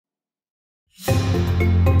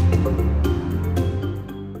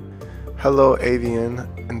Hello avian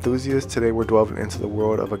enthusiasts, today we're delving into the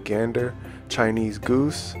world of a gander Chinese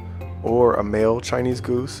goose, or a male Chinese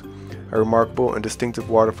goose, a remarkable and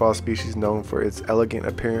distinctive waterfowl species known for its elegant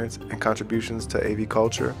appearance and contributions to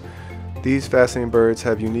aviculture. These fascinating birds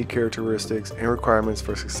have unique characteristics and requirements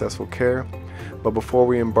for successful care, but before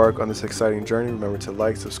we embark on this exciting journey, remember to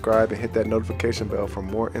like, subscribe, and hit that notification bell for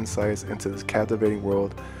more insights into this captivating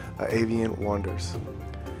world of avian wonders.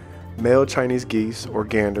 Male Chinese geese, or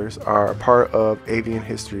ganders, are a part of avian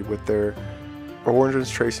history with their origins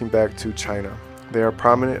tracing back to China. They are a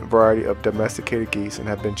prominent variety of domesticated geese and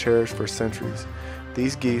have been cherished for centuries.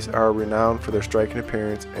 These geese are renowned for their striking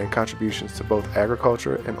appearance and contributions to both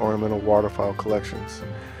agriculture and ornamental waterfowl collections.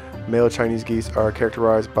 Male Chinese geese are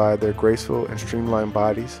characterized by their graceful and streamlined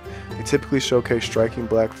bodies. They typically showcase striking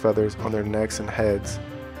black feathers on their necks and heads,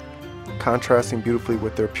 contrasting beautifully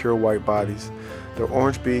with their pure white bodies. Their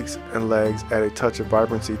orange beaks and legs add a touch of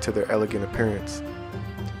vibrancy to their elegant appearance.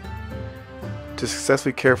 To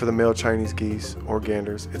successfully care for the male Chinese geese, or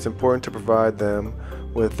ganders, it's important to provide them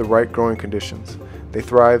with the right growing conditions. They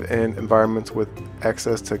thrive in environments with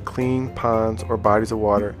access to clean ponds or bodies of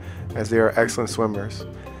water, as they are excellent swimmers.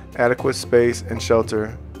 Adequate space and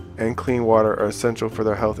shelter and clean water are essential for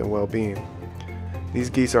their health and well-being. These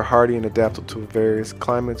geese are hardy and adaptable to various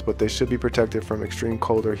climates, but they should be protected from extreme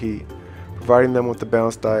cold or heat. Providing them with a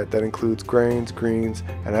balanced diet that includes grains, greens,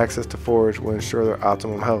 and access to forage will ensure their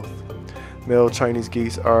optimum health. Male Chinese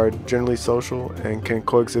geese are generally social and can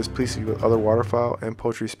coexist peacefully with other waterfowl and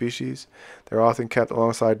poultry species. They are often kept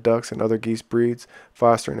alongside ducks and other geese breeds,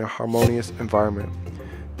 fostering a harmonious environment.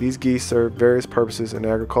 These geese serve various purposes in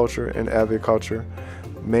agriculture and aviculture.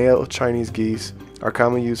 Male Chinese geese are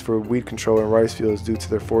commonly used for weed control in rice fields due to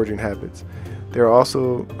their foraging habits. They are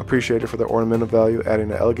also appreciated for their ornamental value, adding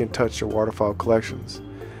an elegant touch to waterfowl collections.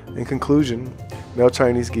 In conclusion, male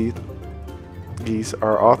Chinese geese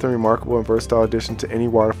are often a remarkable and versatile addition to any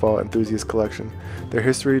waterfowl enthusiast collection. Their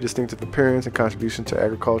history, distinctive appearance, and contribution to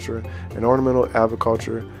agriculture and ornamental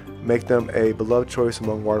aviculture make them a beloved choice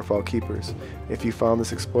among waterfowl keepers. If you found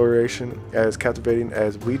this exploration as captivating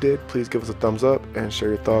as we did, please give us a thumbs up and share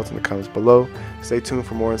your thoughts in the comments below. Stay tuned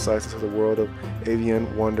for more insights into the world of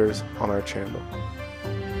avian wonders on our channel.